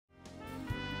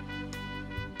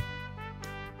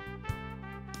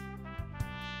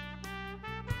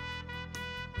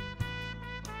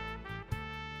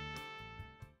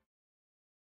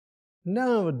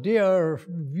Now, dear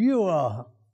viewer,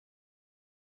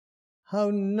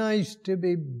 how nice to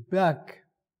be back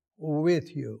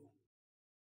with you.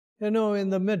 You know, in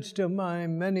the midst of my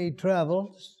many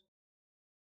travels,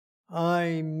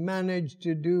 I managed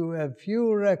to do a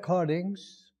few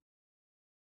recordings,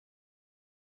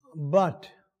 but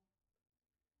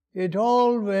it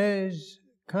always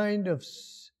kind of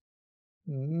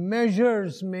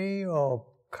measures me or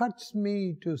cuts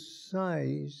me to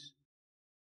size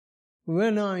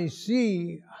when I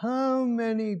see how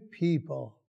many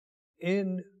people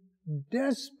in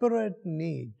desperate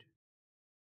need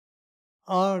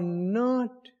are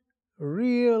not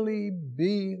really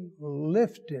being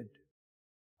lifted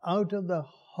out of the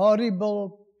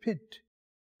horrible pit,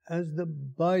 as the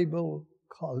Bible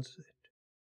calls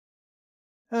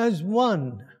it. As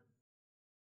one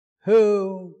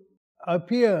who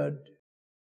appeared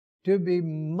to be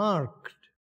marked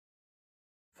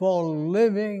for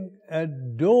living a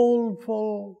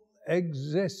doleful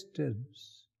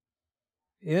existence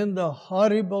in the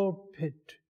horrible pit,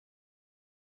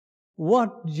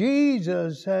 what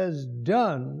Jesus has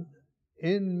done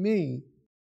in me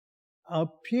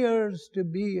appears to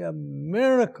be a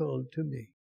miracle to me.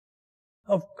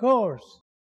 Of course,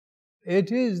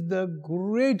 it is the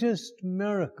greatest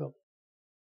miracle,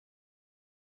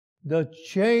 the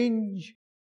change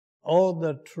or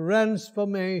the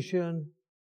transformation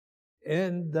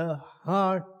in the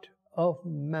heart of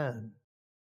man.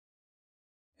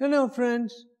 You know,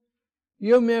 friends,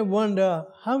 you may wonder,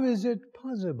 how is it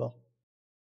possible?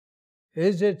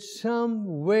 Is it some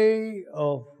way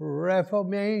of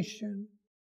reformation?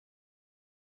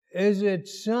 Is it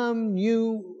some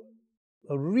new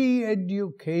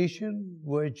re-education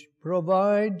which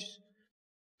provides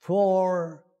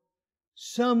for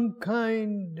some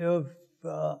kind of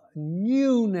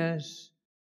newness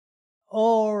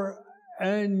or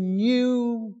a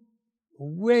new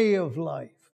way of life?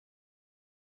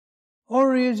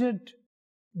 Or is it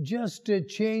just a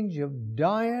change of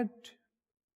diet?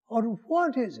 Or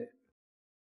what is it?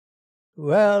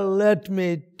 Well, let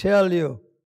me tell you,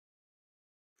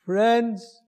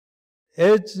 friends,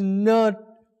 it's not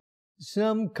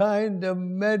some kind of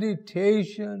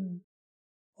meditation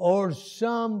or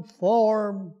some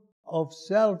form of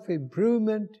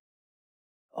self-improvement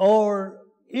or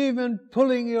even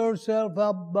pulling yourself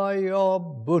up by your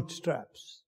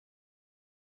bootstraps.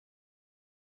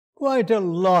 Quite a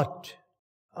lot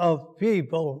of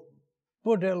people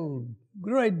put a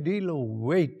great deal of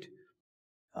weight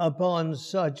upon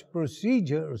such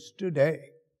procedures today.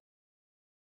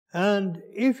 And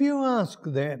if you ask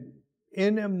them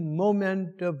in a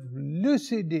moment of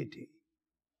lucidity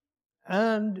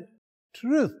and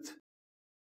truth,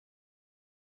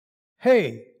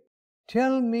 hey,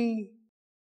 tell me,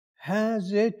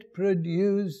 has it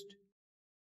produced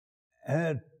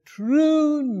a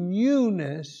true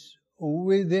newness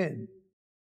within?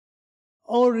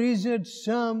 Or is it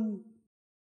some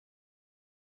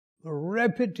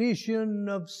repetition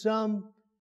of some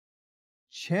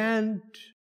chant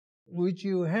which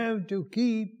you have to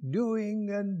keep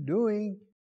doing and doing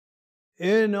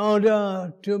in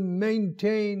order to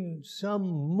maintain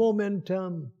some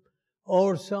momentum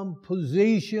or some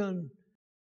position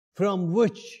from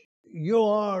which you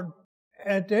are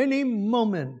at any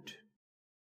moment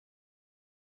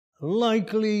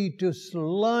likely to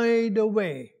slide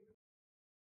away?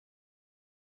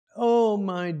 Oh,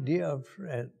 my dear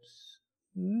friends,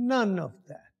 none of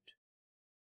that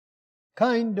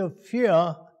kind of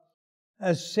fear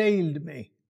assailed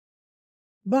me.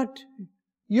 But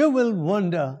you will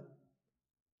wonder,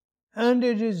 and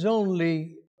it is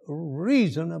only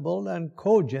reasonable and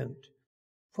cogent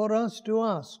for us to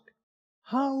ask,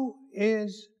 how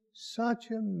is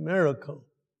such a miracle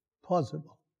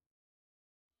possible?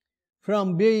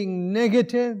 From being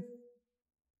negative,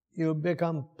 you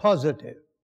become positive.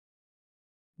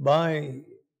 By,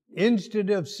 instead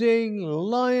of seeing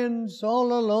lions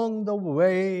all along the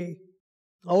way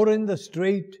or in the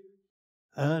street,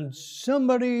 and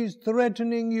somebody is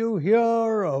threatening you here,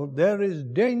 or there is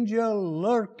danger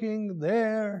lurking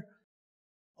there,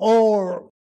 or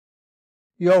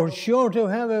you're sure to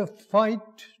have a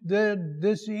fight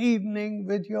this evening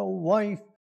with your wife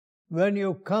when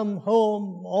you come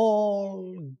home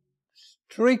all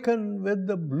stricken with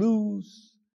the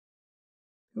blues.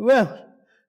 Well,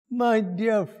 my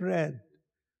dear friend,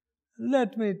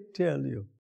 let me tell you,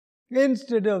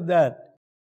 instead of that,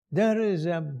 there is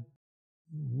a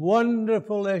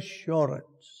wonderful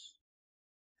assurance.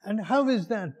 And how is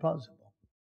that possible?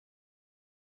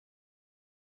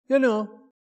 You know,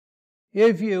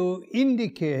 if you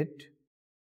indicate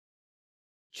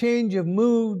change of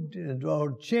mood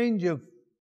or change of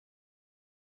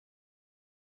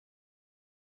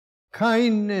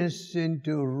kindness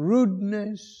into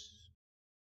rudeness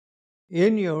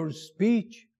in your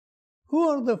speech, who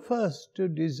are the first to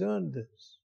discern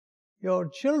this? Your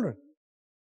children.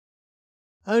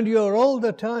 And you're all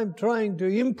the time trying to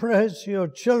impress your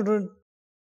children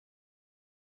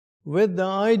with the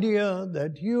idea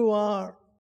that you are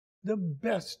the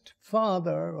best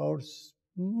father or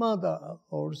mother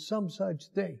or some such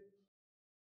thing.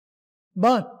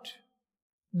 But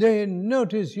they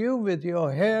notice you with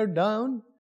your hair down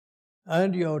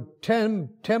and your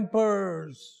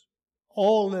tempers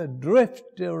all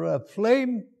adrift or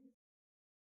aflame,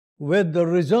 with the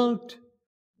result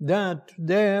that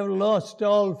they have lost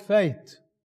all faith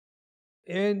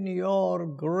in your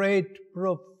great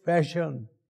profession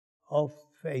of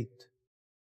faith.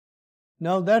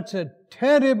 Now that's a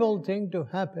terrible thing to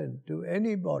happen to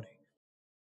anybody.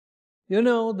 You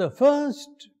know, the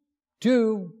first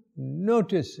to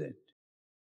notice it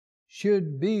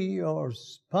should be your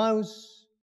spouse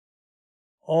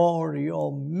or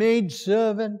your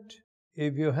maidservant,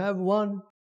 if you have one,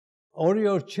 or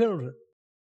your children.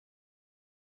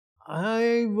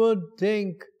 I would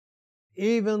think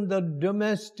even the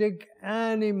domestic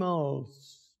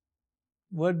animals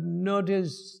would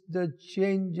notice the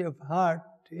change of heart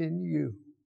in you.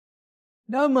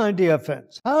 Now, my dear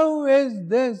friends, how is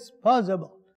this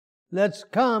possible? Let's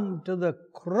come to the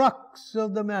crux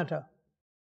of the matter.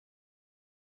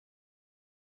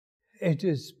 It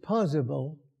is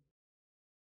possible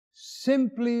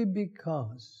simply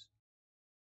because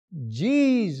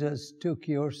Jesus took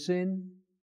your sin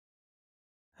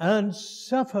and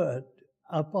suffered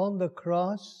upon the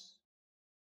cross,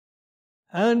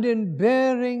 and in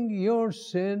bearing your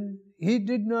sin, He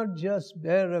did not just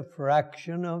bear a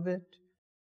fraction of it.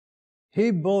 He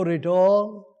bore it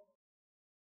all.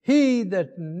 He that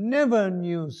never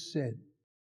knew sin,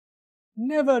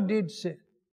 never did sin,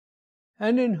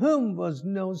 and in whom was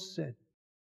no sin.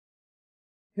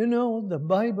 You know, the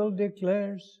Bible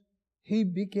declares He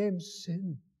became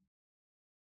sin.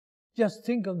 Just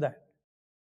think of that.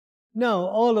 Now,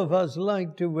 all of us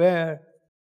like to wear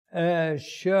a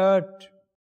shirt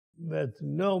with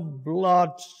no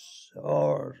blots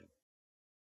or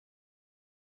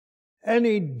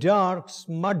any dark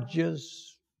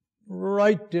smudges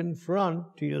right in front,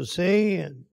 you see,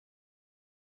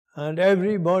 and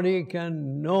everybody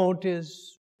can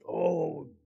notice, oh,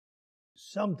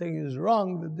 something is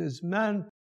wrong with this man.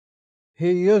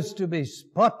 He used to be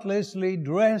spotlessly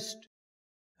dressed,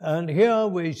 and here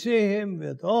we see him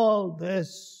with all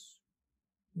this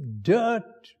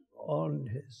dirt on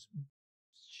his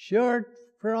shirt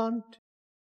front.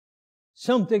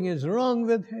 Something is wrong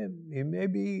with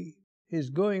him. He's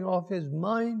going off his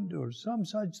mind or some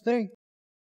such thing.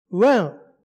 Well,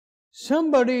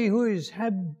 somebody who is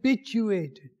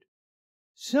habituated,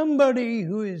 somebody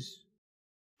who is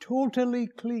totally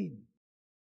clean,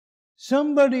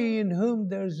 somebody in whom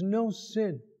there's no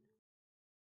sin.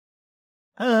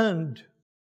 And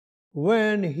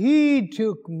when He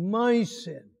took my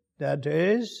sin, that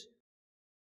is,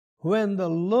 when the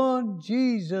Lord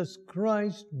Jesus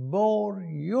Christ bore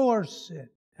your sin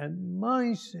and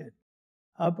my sin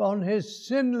upon His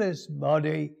sinless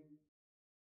body,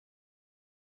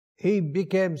 He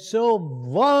became so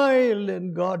vile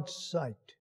in God's sight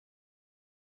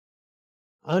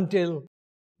until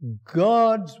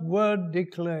God's word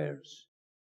declares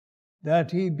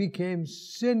that He became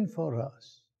sin for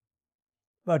us.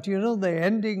 But you know, the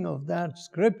ending of that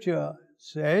scripture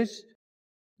says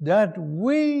that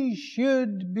we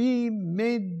should be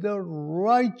made the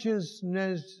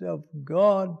righteousness of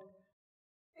God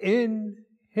in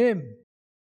Him.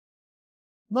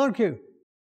 Mark you,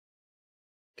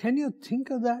 can you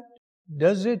think of that?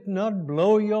 Does it not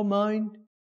blow your mind?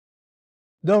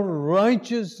 The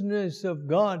righteousness of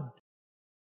God.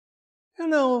 You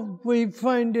know, we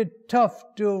find it tough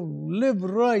to live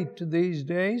right these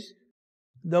days.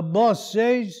 The boss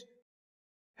says,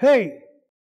 hey,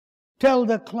 tell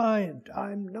the client,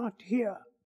 I'm not here.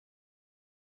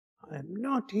 I'm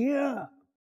not here.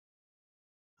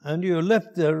 And you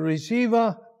lift the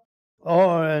receiver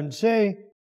and say,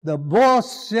 the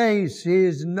boss says he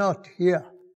is not here.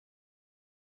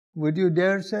 Would you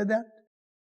dare say that?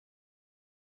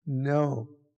 No.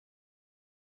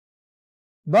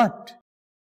 But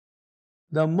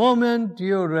the moment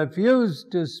you refuse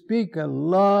to speak a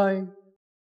lie,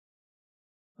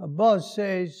 a boss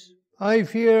says, I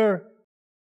fear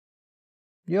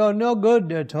you're no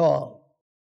good at all.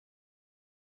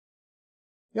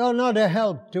 You're not a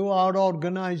help to our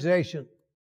organization.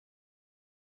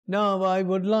 Now I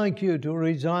would like you to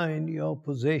resign your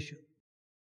position.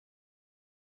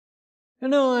 You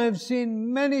know, I've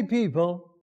seen many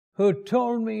people who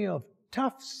told me of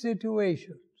tough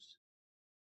situations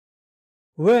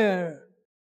where,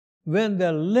 when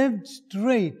they lived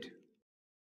straight,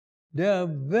 their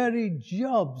very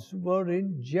jobs were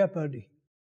in jeopardy.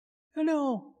 You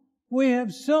know, we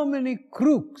have so many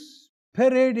crooks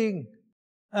parading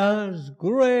as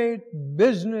great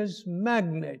business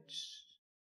magnates.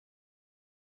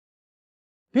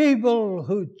 People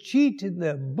who cheat in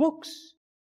their books,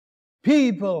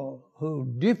 people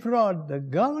who defraud the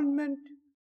government,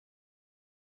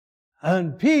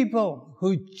 and people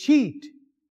who cheat.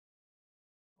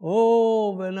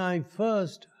 Oh, when I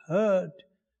first heard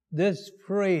this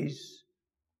phrase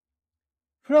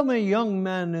from a young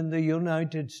man in the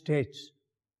United States,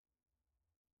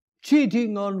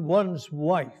 cheating on one's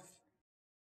wife,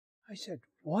 I said,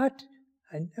 what?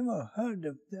 I never heard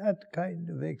of that kind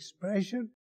of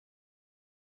expression.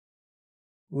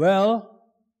 Well,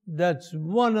 that's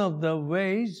one of the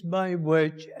ways by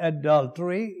which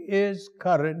adultery is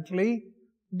currently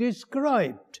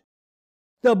described.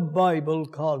 The Bible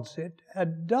calls it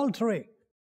adultery.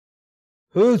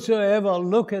 Whosoever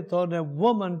looketh on a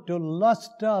woman to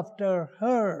lust after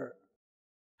her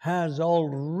has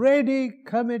already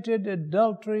committed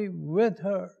adultery with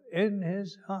her in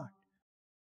his heart.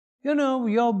 You know,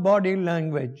 your body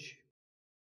language,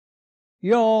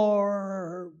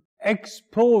 your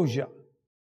exposure,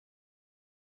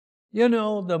 you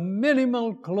know, the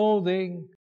minimal clothing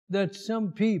that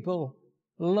some people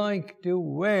like to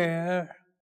wear,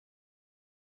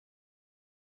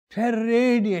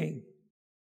 parading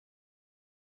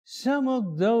some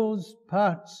of those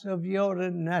parts of your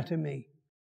anatomy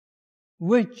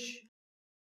which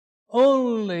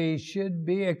only should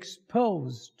be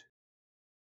exposed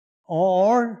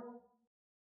or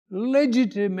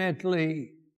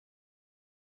legitimately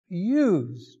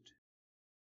used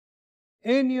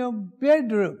in your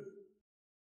bedroom.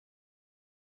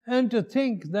 And to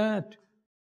think that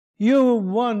you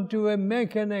want to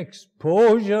make an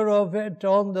exposure of it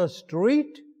on the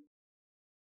street,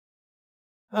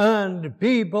 and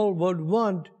people would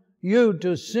want you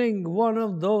to sing one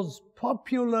of those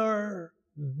popular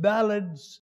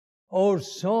ballads or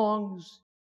songs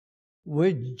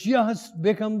which just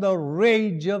become the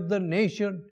rage of the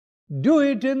nation. Do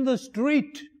it in the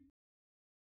street.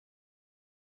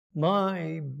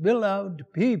 My beloved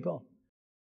people,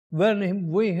 when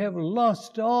we have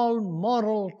lost all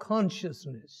moral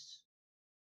consciousness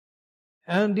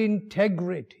and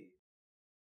integrity,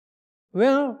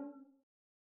 well,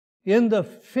 in the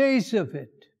face of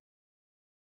it,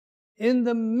 in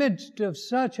the midst of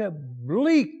such a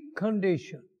bleak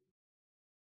condition,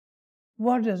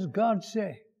 what does God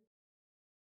say?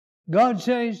 God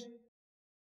says,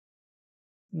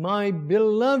 my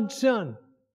beloved Son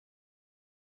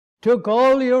took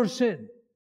all your sin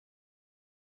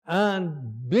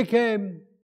and became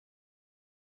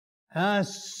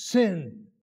as sin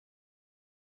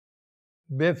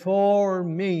before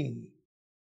me,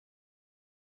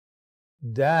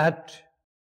 that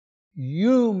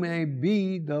you may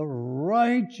be the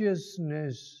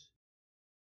righteousness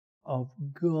of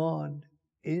God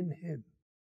in him.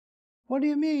 What do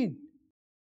you mean?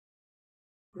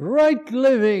 Right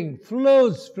living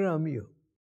flows from you.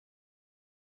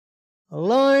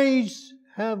 Lies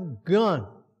have gone.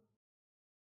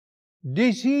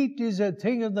 Deceit is a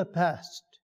thing of the past.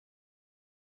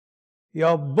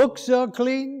 Your books are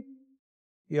clean.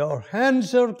 Your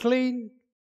hands are clean.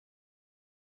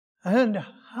 And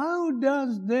how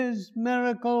does this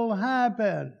miracle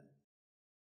happen?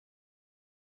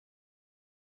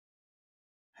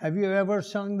 Have you ever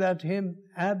sung that hymn,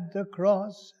 At the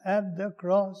cross,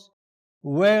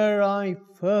 where I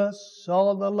first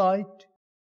saw the light,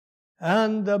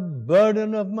 and the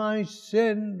burden of my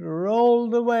sin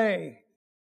rolled away?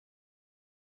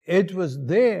 It was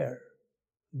there,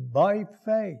 by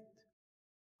faith,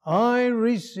 I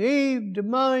received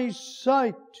my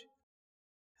sight,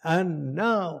 and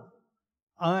now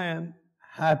I am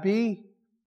happy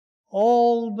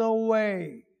all the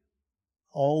way,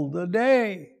 all the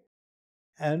day,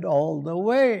 and all the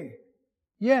way.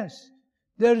 Yes,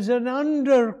 there is an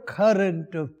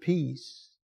undercurrent of peace.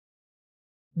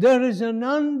 There is an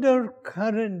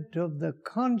undercurrent of the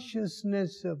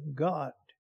consciousness of God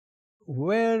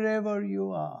wherever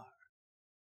you are.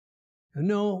 You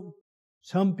know,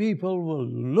 some people will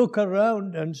look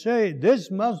around and say,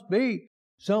 this must be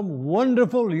some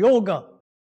wonderful yoga.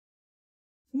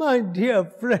 My dear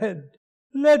friend,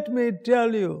 let me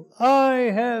tell you,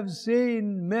 I have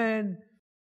seen men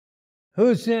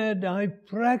who said, I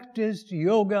practiced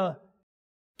yoga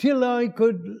till I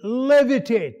could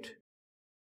levitate.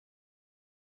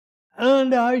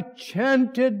 And I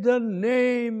chanted the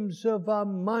names of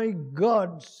my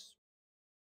gods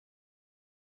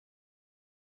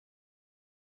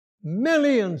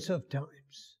millions of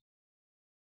times,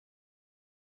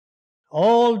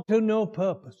 all to no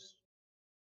purpose.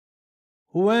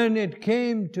 When it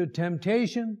came to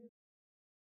temptation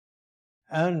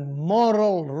and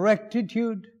moral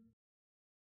rectitude,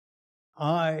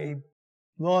 I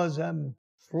was a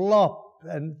flop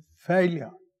and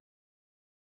failure.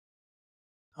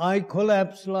 I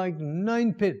collapsed like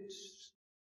 9 pins.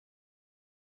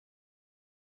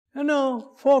 You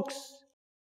know, folks,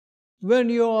 when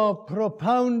you are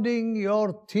propounding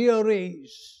your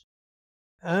theories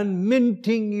and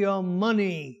minting your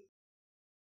money,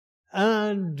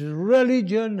 and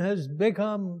religion has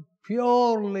become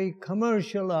purely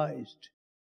commercialized,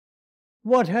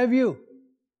 what have you?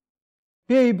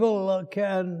 People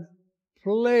can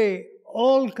play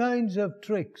all kinds of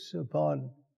tricks upon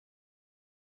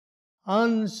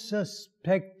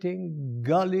unsuspecting,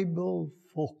 gullible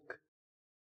folk.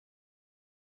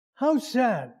 How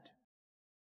sad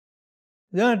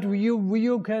that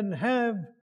you can have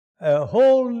a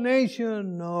whole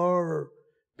nation or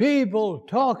people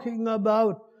talking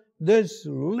about this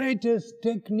latest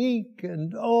technique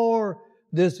or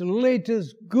this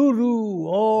latest guru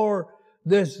or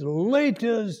this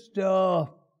latest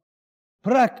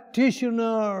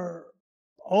practitioner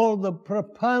or the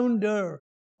propounder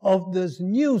of this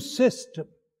new system.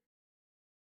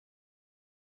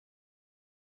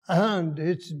 And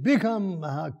it's become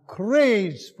a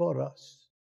craze for us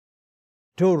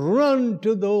to run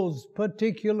to those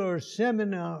particular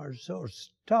seminars or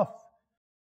stuff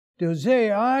to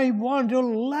say, I want to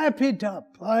lap it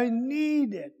up, I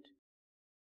need it.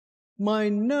 My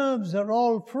nerves are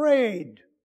all frayed,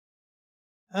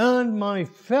 and my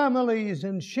family is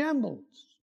in shambles,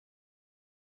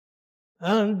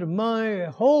 and my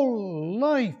whole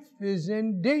life is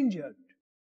endangered.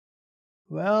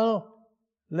 Well,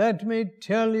 let me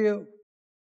tell you,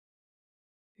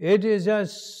 it is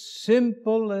as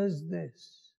simple as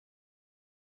this.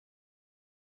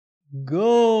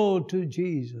 Go to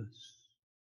Jesus.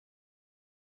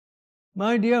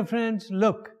 My dear friends,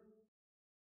 look,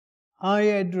 I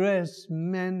address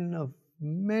men of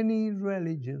many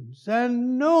religions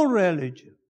and no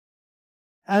religion,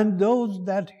 and those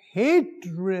that hate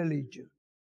religion.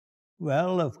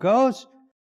 Well, of course,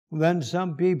 when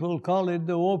some people call it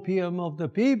the opium of the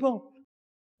people,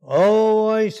 oh,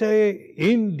 I say,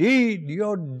 indeed,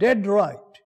 you're dead right.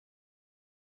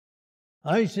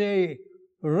 I say,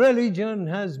 religion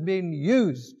has been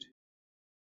used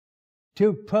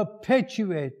to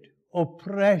perpetuate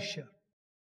oppression.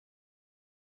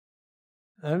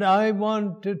 And I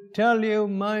want to tell you,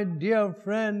 my dear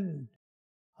friend,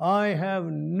 I have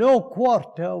no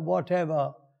quarter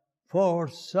whatever for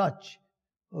such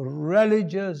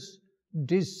religious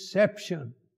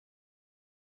deception.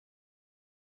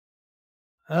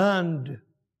 And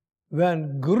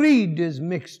when greed is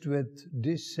mixed with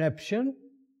deception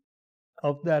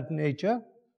of that nature,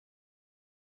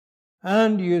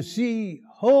 and you see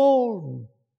whole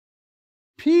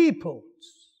peoples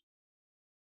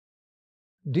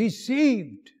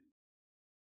deceived,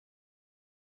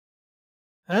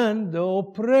 and the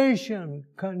oppression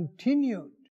continued,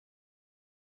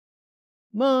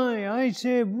 I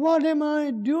say, what am I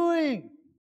doing?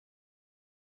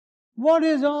 What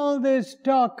is all this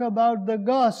talk about the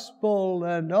gospel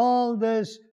and all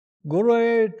this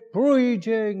great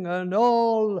preaching and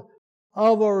all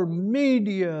our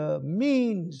media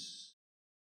means,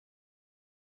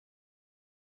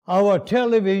 our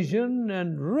television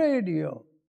and radio?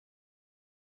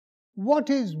 What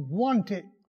is wanted?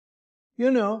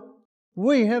 You know,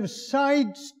 we have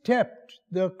sidestepped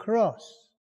the cross.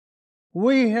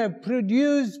 We have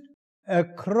produced a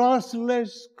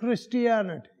crossless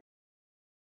Christianity.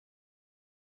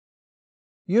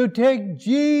 You take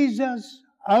Jesus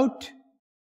out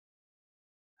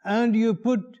and you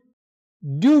put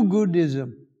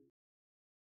do-goodism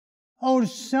or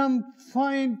some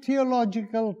fine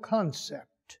theological concept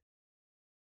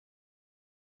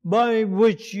by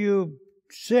which you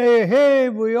say, hey,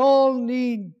 we all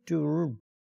need to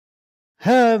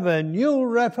have a new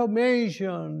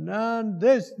reformation and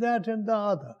this, that, and the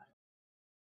other.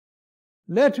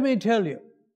 Let me tell you,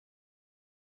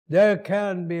 there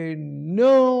can be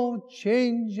no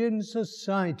change in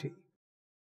society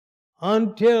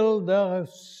until the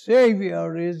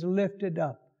Savior is lifted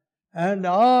up. And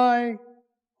I,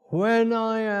 when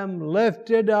I am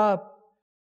lifted up,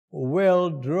 will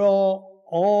draw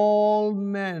all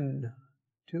men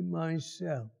to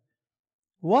myself.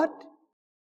 What?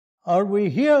 Are we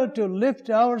here to lift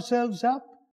ourselves up,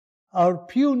 our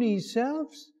puny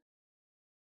selves?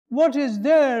 What is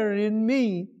there in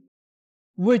me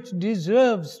which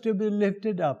deserves to be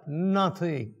lifted up?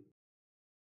 Nothing.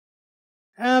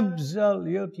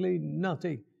 Absolutely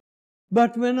nothing.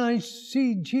 But when I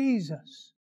see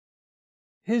Jesus,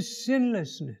 His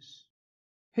sinlessness,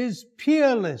 His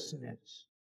peerlessness,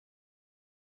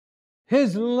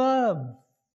 His love,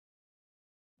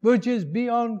 which is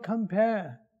beyond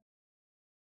compare,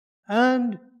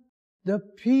 and the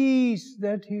peace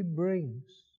that He brings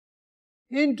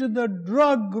into the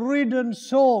drug-ridden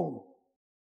soul,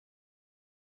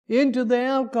 into the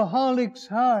alcoholic's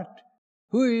heart,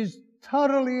 who is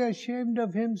thoroughly ashamed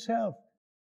of himself.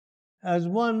 As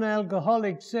one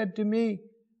alcoholic said to me,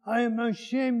 I am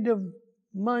ashamed of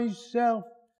myself.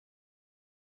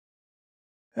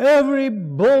 Every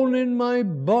bone in my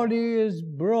body is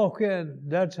broken.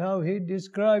 That's how he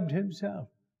described himself.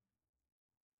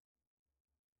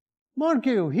 Mark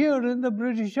you, here in the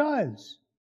British Isles.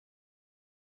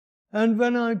 And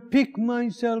when I pick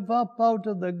myself up out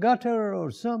of the gutter or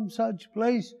some such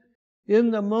place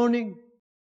in the morning,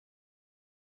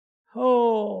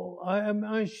 oh, I am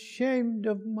ashamed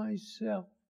of myself.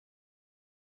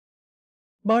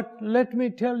 But let me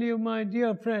tell you, my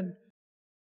dear friend,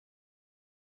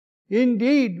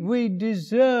 indeed we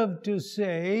deserve to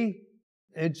say,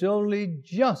 it's only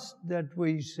just that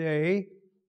we say,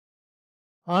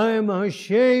 I am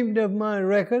ashamed of my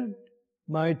record,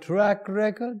 my track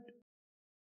record.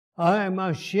 I am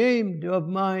ashamed of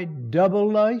my double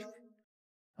life.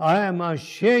 I am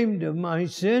ashamed of my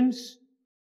sins.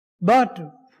 But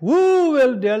who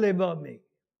will deliver me?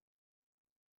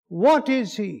 What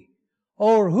is He,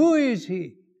 or who is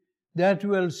He that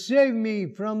will save me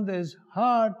from this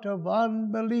heart of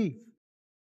unbelief?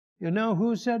 You know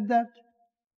who said that?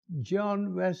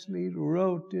 John Wesley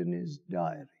wrote in his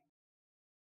diary.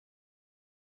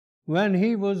 When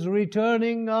he was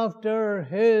returning after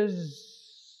his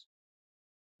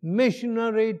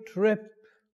missionary trip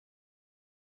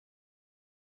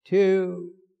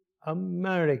to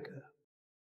America,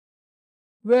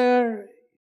 where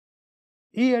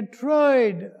he had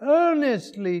tried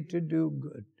earnestly to do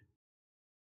good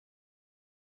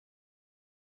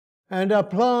and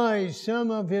apply some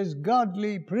of his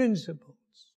godly principles,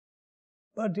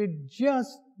 but it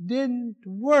just didn't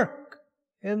work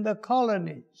in the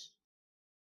colonies.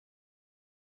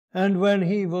 And when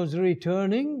he was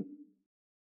returning,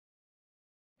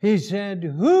 he said,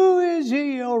 who is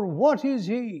He or what is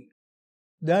He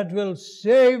that will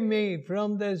save me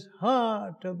from this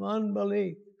heart of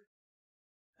unbelief?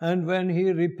 And when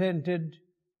he repented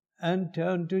and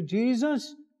turned to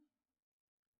Jesus,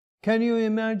 can you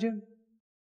imagine?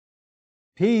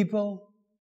 People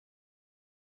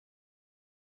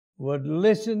would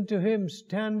listen to him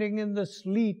standing in the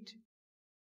sleet,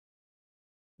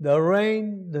 the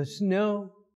rain, the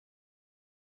snow.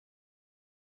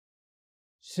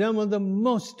 Some of the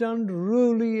most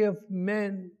unruly of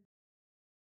men,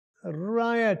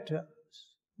 rioters,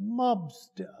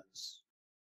 mobsters,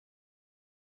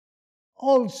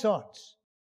 all sorts.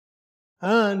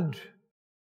 And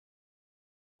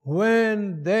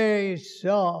when they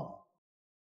saw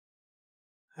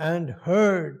and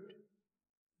heard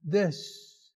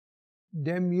this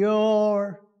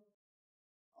demure,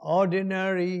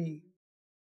 ordinary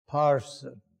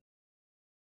person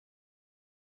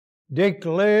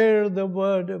declare the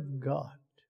Word of God,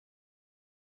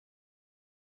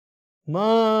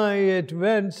 it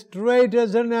went straight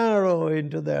as an arrow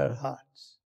into their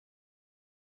hearts.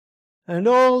 And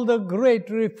all the great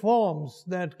reforms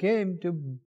that came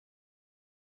to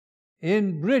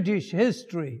in British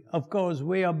history, of course,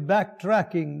 we are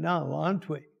backtracking now, aren't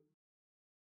we?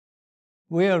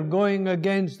 We are going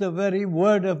against the very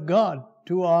Word of God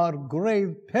to our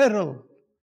grave peril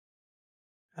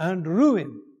and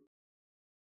ruin.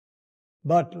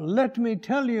 But let me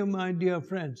tell you, my dear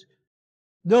friends,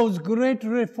 those great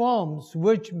reforms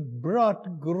which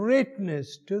brought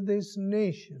greatness to this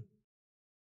nation.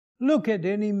 Look at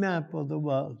any map of the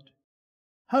world.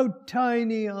 How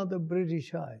tiny are the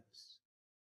British Isles.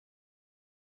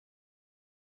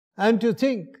 And to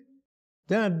think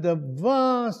that the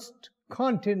vast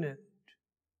continent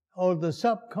or the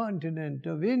subcontinent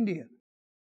of India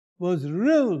was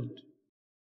ruled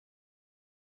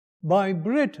by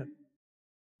Britain.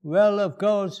 Well, of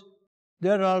course,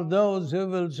 there are those who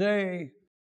will say,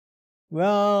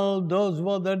 well, those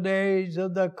were the days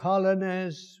of the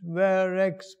colonists where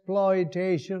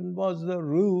exploitation was the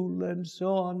rule and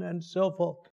so on and so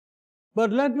forth.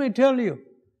 But let me tell you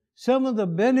some of the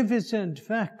beneficent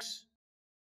facts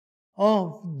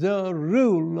of the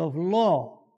rule of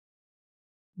law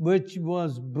which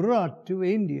was brought to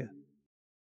India,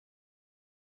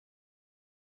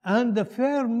 and the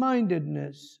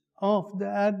fair-mindedness of the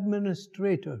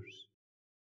administrators.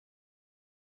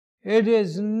 It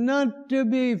is not to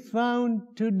be found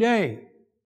today,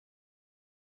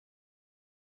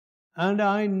 and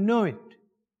I know it.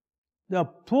 The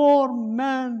poor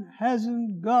man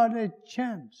hasn't got a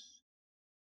chance.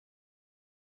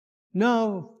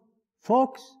 Now,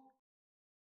 folks,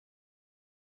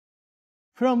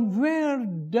 from where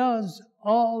does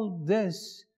all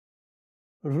this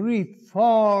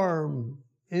reform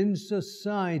in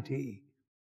society,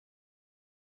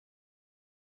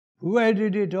 where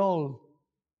did it all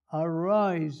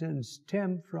arise and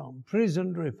stem from?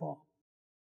 Prison reform,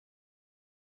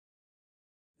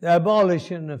 the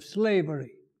abolition of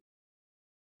slavery,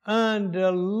 and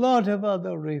a lot of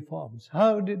other reforms.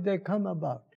 How did they come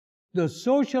about? The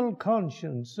social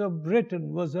conscience of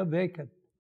Britain was awakened.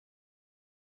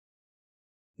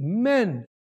 Men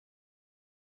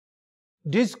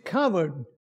discovered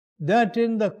that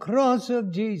in the cross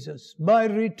of Jesus, by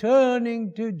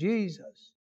returning to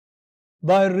Jesus,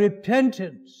 by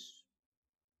repentance,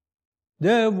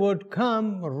 there would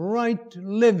come right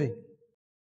living.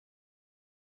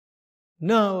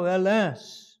 Now,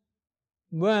 alas,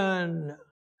 when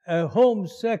a Home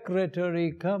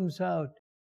Secretary comes out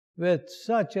with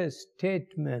such a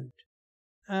statement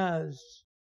as,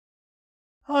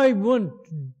 "I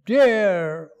wouldn't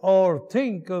dare or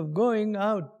think of going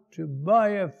out to buy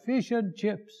a fish and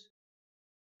chips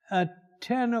at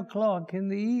 10 o'clock in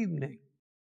the evening."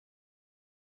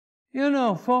 You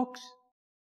know, folks,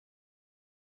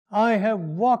 I have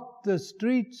walked the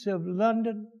streets of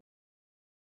London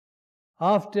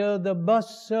after the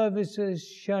bus services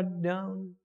shut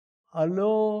down,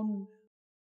 alone.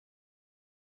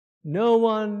 No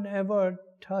one ever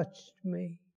touched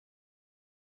me.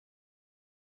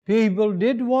 People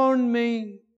did warn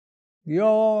me,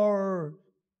 your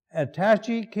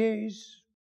attache case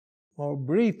or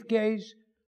briefcase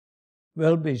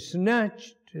will be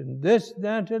snatched, and this,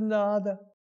 that, and the other.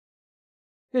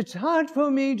 It's hard for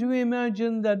me to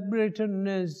imagine that Britain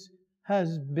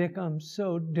has become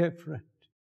so different.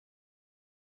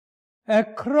 A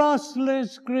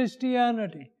crossless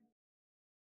Christianity.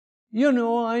 You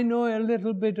know, I know a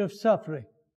little bit of suffering,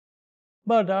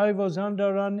 but I was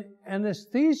under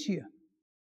anesthesia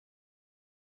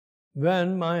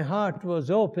when my heart was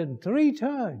opened 3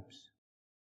 times.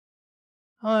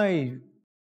 I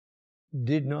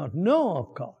did not know,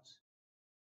 of course,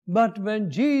 but when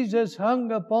Jesus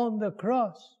hung upon the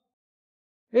cross,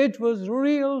 it was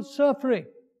real suffering.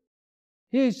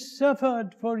 He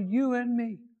suffered for you and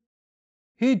me.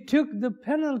 He took the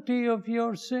penalty of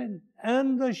your sin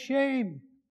and the shame.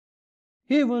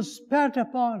 He was spat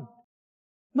upon.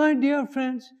 My dear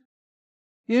friends,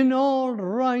 in all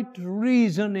right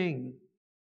reasoning,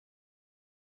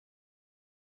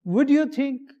 would you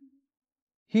think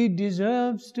he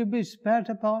deserves to be spat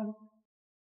upon?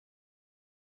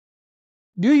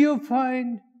 Do you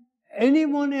find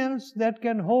anyone else that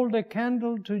can hold a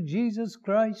candle to Jesus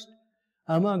Christ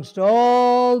amongst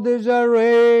all this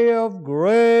array of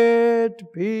great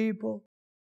people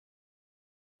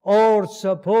or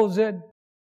supposed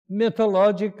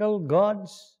mythological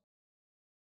gods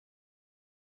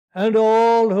and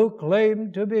all who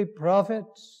claim to be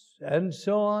prophets and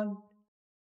so on?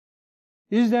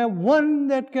 Is there one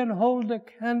that can hold a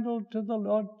candle to the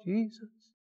Lord Jesus?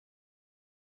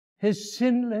 His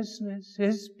sinlessness,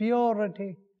 His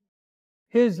purity,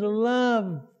 His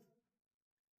love,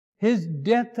 His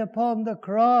death upon the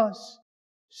cross,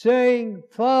 saying,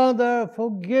 "Father,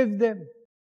 forgive them,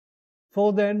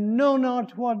 for they know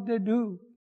not what they do."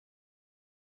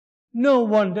 No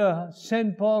wonder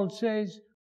St. Paul says,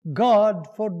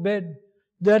 "God forbid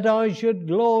that I should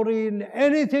glory in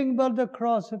anything but the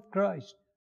cross of Christ."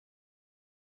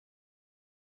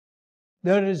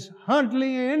 There is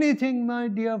hardly anything, my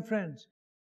dear friends,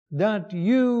 that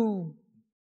you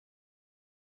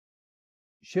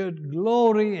should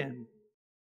glory in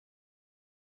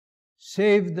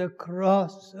save the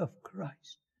cross of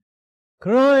Christ.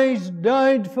 Christ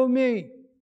died for me.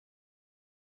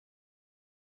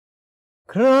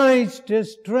 Christ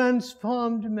has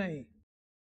transformed me.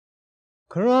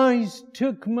 Christ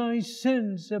took my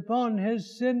sins upon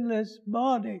His sinless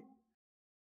body.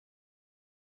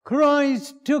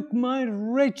 Christ took my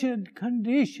wretched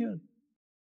condition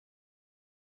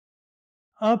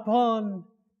upon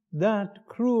that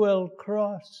cruel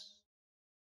cross.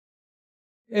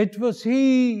 It was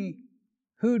He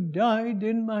who died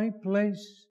in my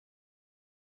place,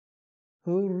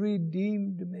 who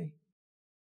redeemed me.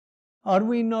 Are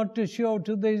we not to show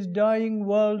to this dying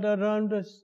world around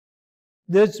us,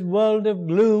 this world of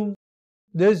gloom,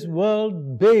 this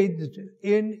world bathed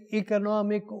in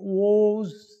economic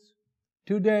woes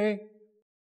today,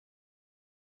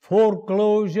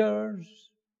 foreclosures,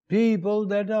 people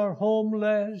that are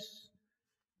homeless,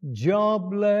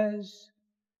 jobless,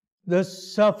 the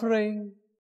suffering,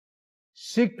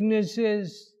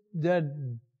 sicknesses that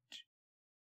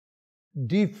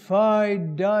defy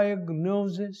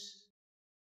diagnosis?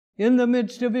 In the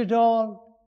midst of it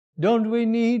all, don't we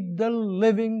need the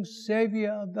living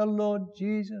Savior, the Lord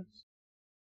Jesus?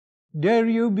 Dare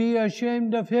you be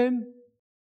ashamed of Him?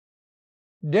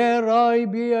 Dare I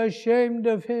be ashamed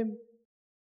of Him,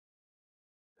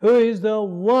 who is the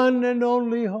one and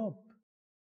only hope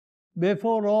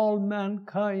before all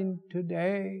mankind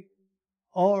today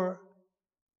or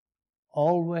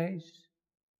always?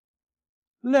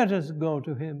 Let us go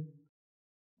to Him.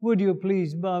 Would you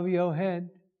please bow your head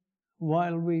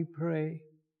while we pray?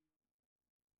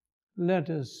 Let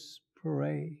us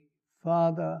pray.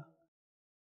 Father,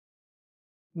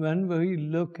 when we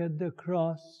look at the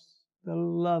cross, the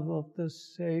love of the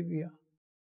Savior,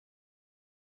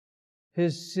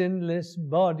 His sinless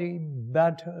body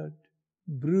battered,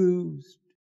 bruised,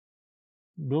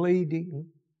 bleeding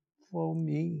for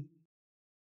me.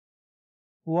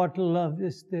 What love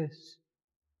is this,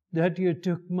 that you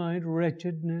took my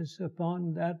wretchedness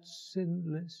upon that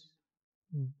sinless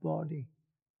body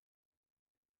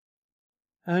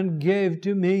and gave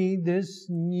to me this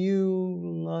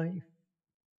new life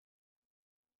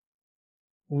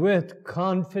with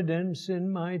confidence in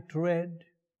my tread,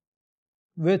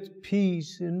 with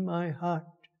peace in my heart,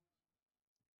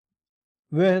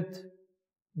 with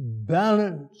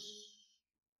balance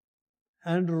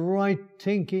and right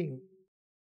thinking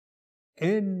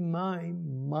in my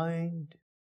mind.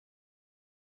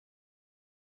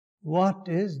 What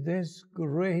is this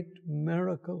great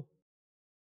miracle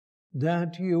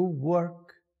that you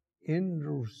work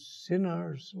in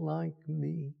sinners like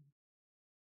me?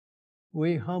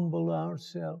 We humble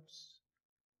ourselves,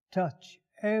 touch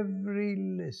every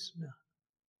listener,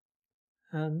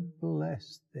 and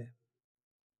bless them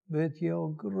with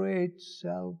your great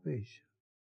salvation.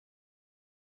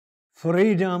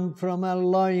 Freedom from a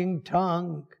lying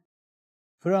tongue,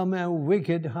 from a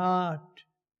wicked heart,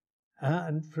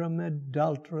 and from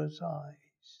adulterous eyes.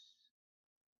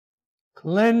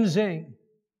 Cleansing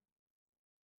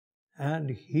and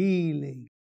healing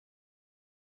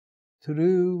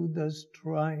through the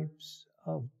stripes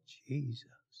of Jesus.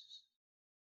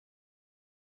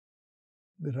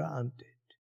 Grant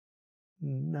it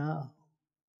now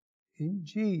in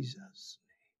Jesus'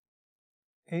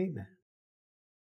 name. Amen.